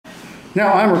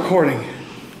Now I'm recording.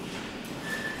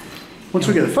 Once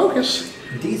we get a focus.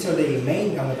 These are the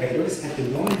main elevators at the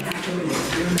Hackerman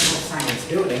Experimental Science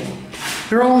Building.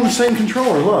 They're all on the same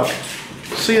controller, look.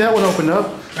 See, that one opened up.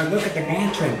 Now look at the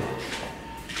gantry.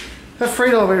 That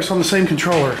freight elevator's on the same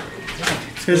controller.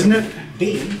 Right. Isn't it?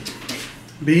 B.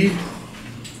 B.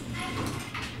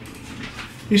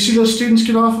 You see those students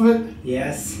get off of it?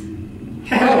 Yes. Oh,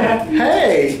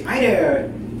 hey! Hi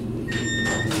there.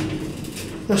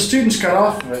 The students got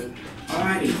off of it.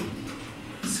 Alrighty.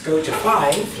 Let's go to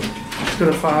 5. Let's go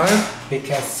to 5.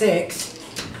 Because 6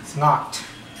 is locked.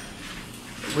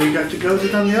 We got to go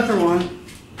to on the other one.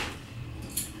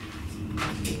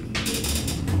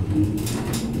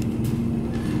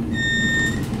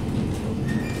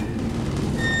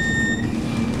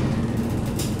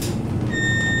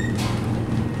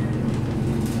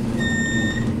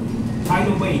 By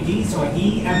the way, these are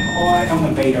EMR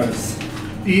elevators.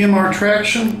 EMR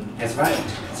traction. That's right.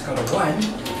 Let's go to 1.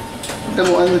 And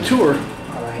we'll end the tour.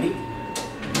 Alrighty.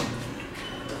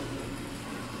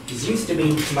 These used to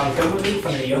be Montgomery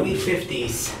from the early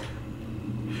 50s.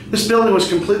 This building was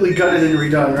completely gutted and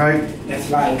redone, right? That's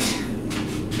right.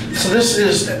 So this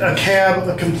is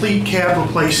a complete cab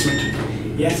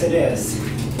replacement. Yes, it is.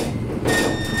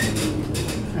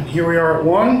 And here we are at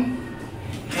 1.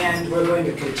 And we're going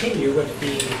to continue with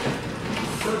the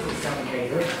surface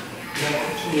elevator. Well,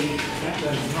 actually, that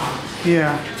does not.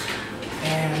 Yeah.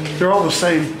 And They're all the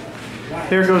same. right.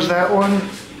 There goes that one,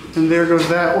 and there goes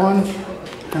that one,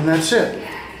 and that's it.